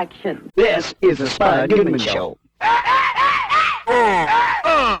coating action. This is the Spud Goodman Show.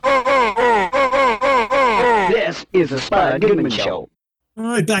 This is the Spud Goodman Show. All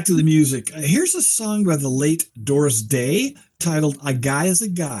right, back to the music. Here's a song by the late Doris Day titled A Guy is a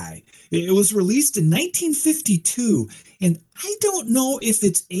Guy. It was released in 1952, and I don't know if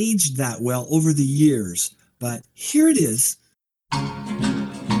it's aged that well over the years, but here it is.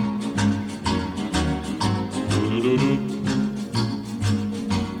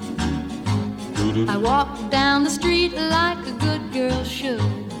 I walked down the street like a good girl should.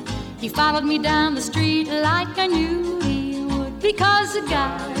 He followed me down the street like I knew he would. Because a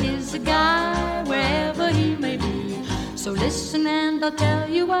guy is a guy wherever he may be. So listen and I'll tell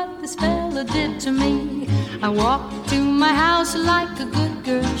you what this fella did to me. I walked to my house like a good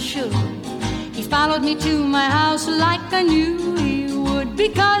girl should. He followed me to my house like I knew he would.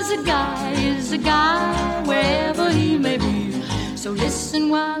 Because a guy is a guy wherever he may be. So listen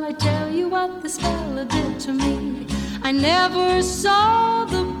while I tell you what this fella did to me. I never saw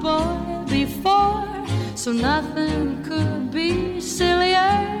the boy before, so nothing could be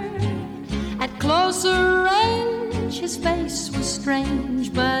sillier. At closer range, his face was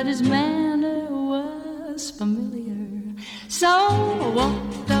strange, but his manner was familiar. So I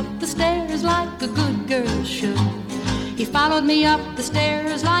walked up the stairs like a good girl should. He followed me up the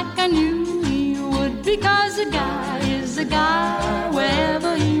stairs like I knew he would. Because a guy is a guy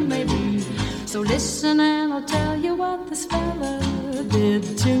wherever he may be. So listen and I'll tell you what this fella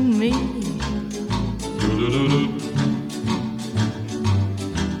did to me.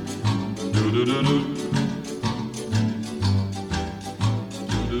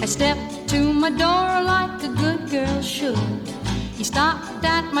 I stepped to my door like a good girl should. He stopped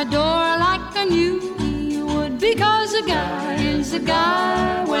at my door like I knew he would. Because a guy is a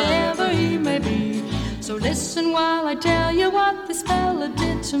guy wherever he may be. So listen while I tell you what this fella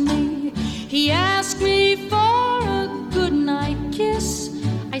did to me. He asked me for a goodnight kiss.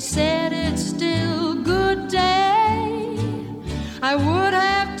 I said it's still good day. I would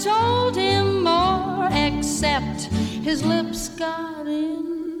have told him more, except his lips got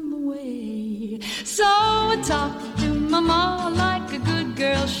in the way. So I talked to my ma like a good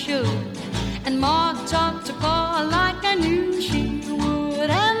girl should. And ma talked to pa like I knew she would.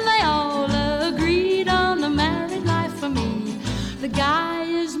 And they all agreed on the married life for me. The guy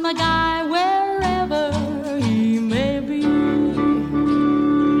is my guy wherever he may be.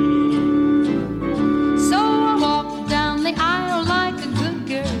 So I walked down the aisle like a good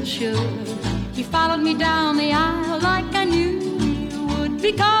girl should. He followed me down the aisle like I knew he would.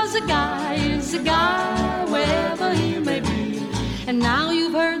 Because a guy is a guy wherever he may be. And now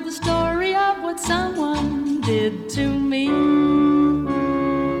you've heard the story of what someone did to me.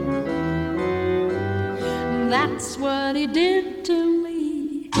 That's what he did to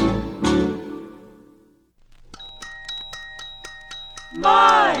me.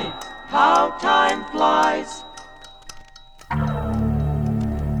 My, how time flies.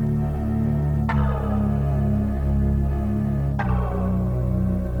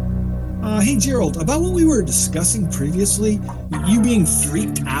 Hey, Gerald, about what we were discussing previously, you being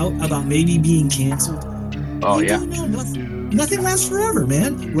freaked out about maybe being canceled. Oh, yeah. No, nothing lasts forever,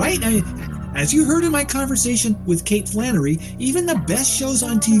 man, right? I mean, as you heard in my conversation with Kate Flannery, even the best shows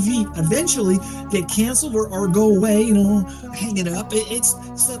on TV eventually get canceled or go away, hang it up. It's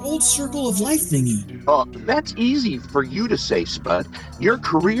that old circle of life thingy. Oh, that's easy for you to say, Spud. Your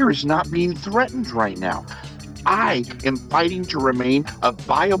career is not being threatened right now. I am fighting to remain a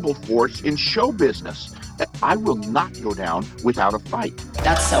viable force in show business. I will not go down without a fight.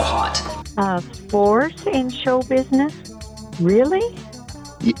 That's so hot. A force in show business? Really?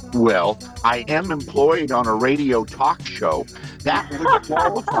 Well, I am employed on a radio talk show. That would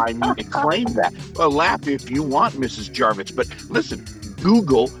qualify me to claim that. Laugh if you want, Mrs. Jarvis, but listen,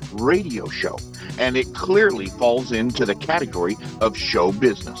 Google radio show, and it clearly falls into the category of show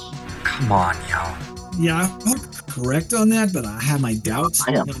business. Come on, yo. Yeah, I'm correct on that, but I have my doubts.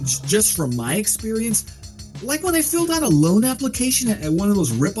 I am. Just from my experience, like when I filled out a loan application at one of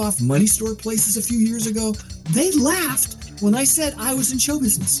those rip-off money store places a few years ago, they laughed when I said I was in show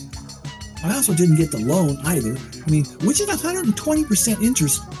business. I also didn't get the loan either. I mean, which at 120%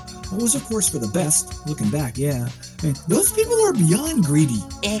 interest was, of course, for the best. Looking back, yeah. I mean, those people are beyond greedy.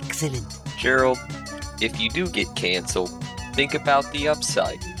 Excellent. Gerald, if you do get canceled, think about the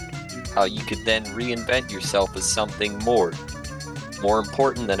upside. How you could then reinvent yourself as something more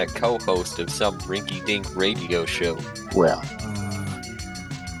important than a co-host of some rinky-dink radio show. Well,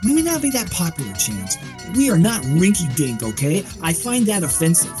 We may not be that popular, Chance. We are not rinky-dink, okay? I find that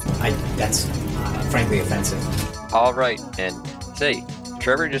offensive. That's frankly offensive. All right, and say,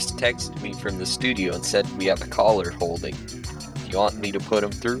 Trevor just texted me from the studio and said we have a caller holding. Do you want me to put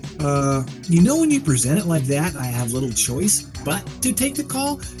him through? When you present it like that, I have little choice but to take the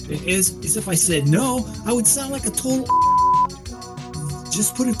call. As if I said no, I would sound like a total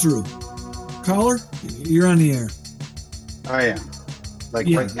Just put it through. Caller, you're on the air. I am.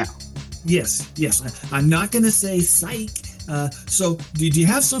 Right now. Yes. I'm not going to say psych. So, do you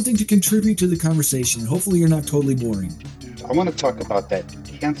have something to contribute to the conversation? Hopefully you're not totally boring. I want to talk about that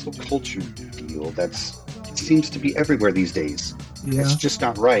cancel culture deal it seems to be everywhere these days. Yeah. It's just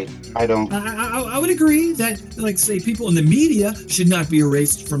not right. I would agree that, like, say, people in the media should not be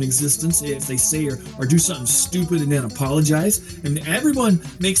erased from existence if they say or do something stupid and then apologize. And everyone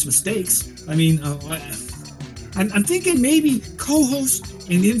makes mistakes. I mean, I'm thinking maybe co-hosts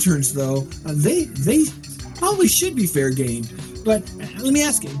and interns, though, they probably should be fair game. But let me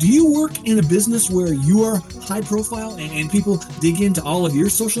ask you, do you work in a business where you are high profile and people dig into all of your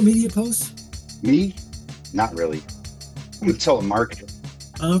social media posts? Me? Not really. I'm a telemarketer.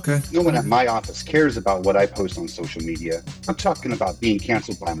 Okay. No one at my office cares about what I post on social media. I'm talking about being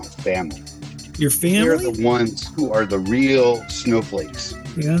canceled by my family. Your family? They're the ones who are the real snowflakes.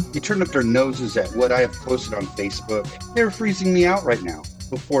 Yeah. You turn up their noses at what I have posted on Facebook. They're freezing me out right now.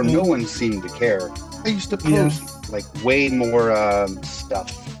 Before, no one seemed to care. I used to post way more stuff.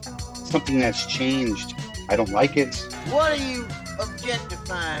 Something that's changed. I don't like it. What are you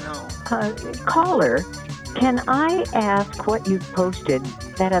objectifying on? Caller, can I ask what you posted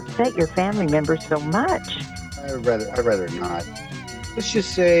that upset your family members so much? I'd rather not. Let's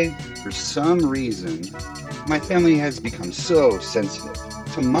just say, for some reason, my family has become so sensitive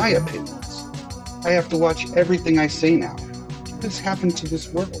to my opinions. I have to watch everything I say now. What's happened to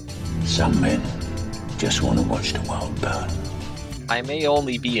this world? Some men just want to watch the world burn. I may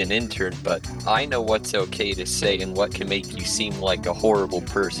only be an intern, but I know what's okay to say and what can make you seem like a horrible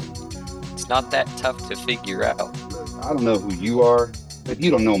person. It's not that tough to figure out. I don't know who you are, but you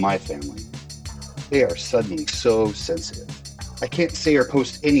don't know my family. They are suddenly so sensitive. I can't say or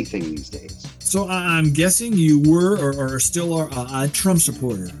post anything these days. So I'm guessing you were or still are a Trump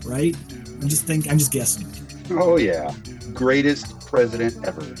supporter, right? I'm just guessing. Oh yeah, greatest president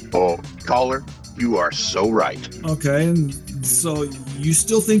ever. Oh, caller, you are so right. Okay, and so you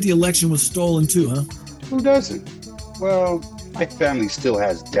still think the election was stolen too, huh? Who doesn't? Well, my family still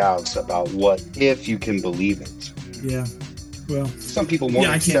has doubts about what if you can believe it. Yeah, well... Some people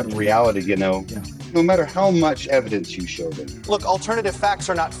won't accept reality, you know. Yeah. No matter how much evidence you show them. Look, alternative facts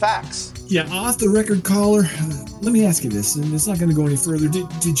are not facts. Yeah, off the record, caller, let me ask you this, and it's not going to go any further.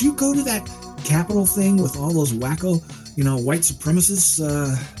 Did you go to that Capitol thing with all those wacko, white supremacists?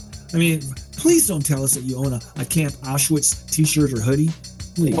 Please don't tell us that you own a Camp Auschwitz t-shirt or hoodie.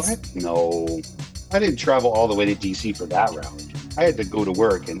 Please. What? No. I didn't travel all the way to D.C. for that round. I had to go to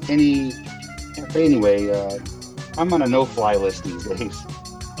work, and anyway, I'm on a no-fly list these days.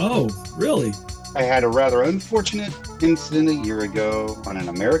 Oh, really? I had a rather unfortunate incident a year ago on an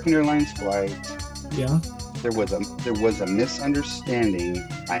American Airlines flight. Yeah? There was a misunderstanding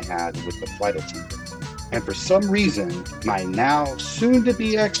I had with the flight attendant. And for some reason, my now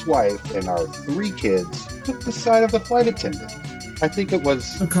soon-to-be ex-wife and our 3 kids took the side of the flight attendant. I think it was...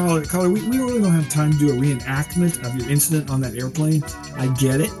 So, caller, we really don't have time to do a reenactment of your incident on that airplane. I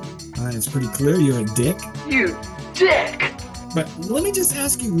get it. It's pretty clear you're a dick. You dick! But let me just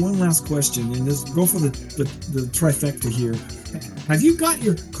ask you one last question, and just go for the trifecta here. Have you got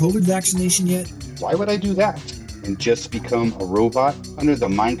your COVID vaccination yet? Why would I do that? And just become a robot under the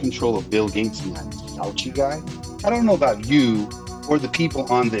mind control of Bill Gates and that Fauci guy? I don't know about you or the people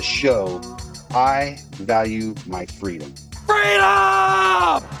on this show. I value my freedom.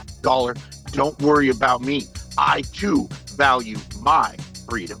 Freedom! Caller, don't worry about me. I, too, value my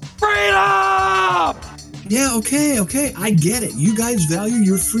freedom. Freedom! Yeah, okay. I get it. You guys value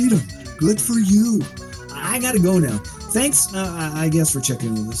your freedom. Good for you. I gotta go now. Thanks, I guess, for checking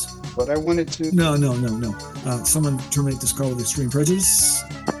into this. But I wanted to... No. Someone terminate this call with extreme prejudice.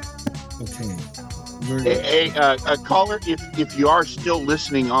 Okay. Hey, caller, if you are still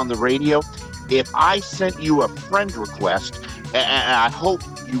listening on the radio, if I sent you a friend request, and I hope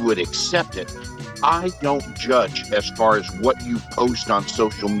you would accept it, I don't judge as far as what you post on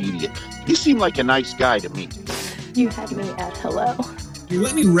social media. You seem like a nice guy to me. You had me at hello.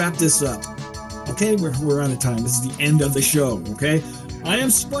 Let me wrap this up. Okay, we're out of time. This is the end of the show, okay? I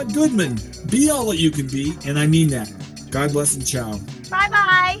am Spud Goodman. Be all that you can be, and I mean that. God bless and ciao.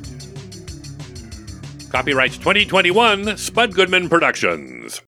 Bye-bye. Copyright 2021, Spud Goodman Productions.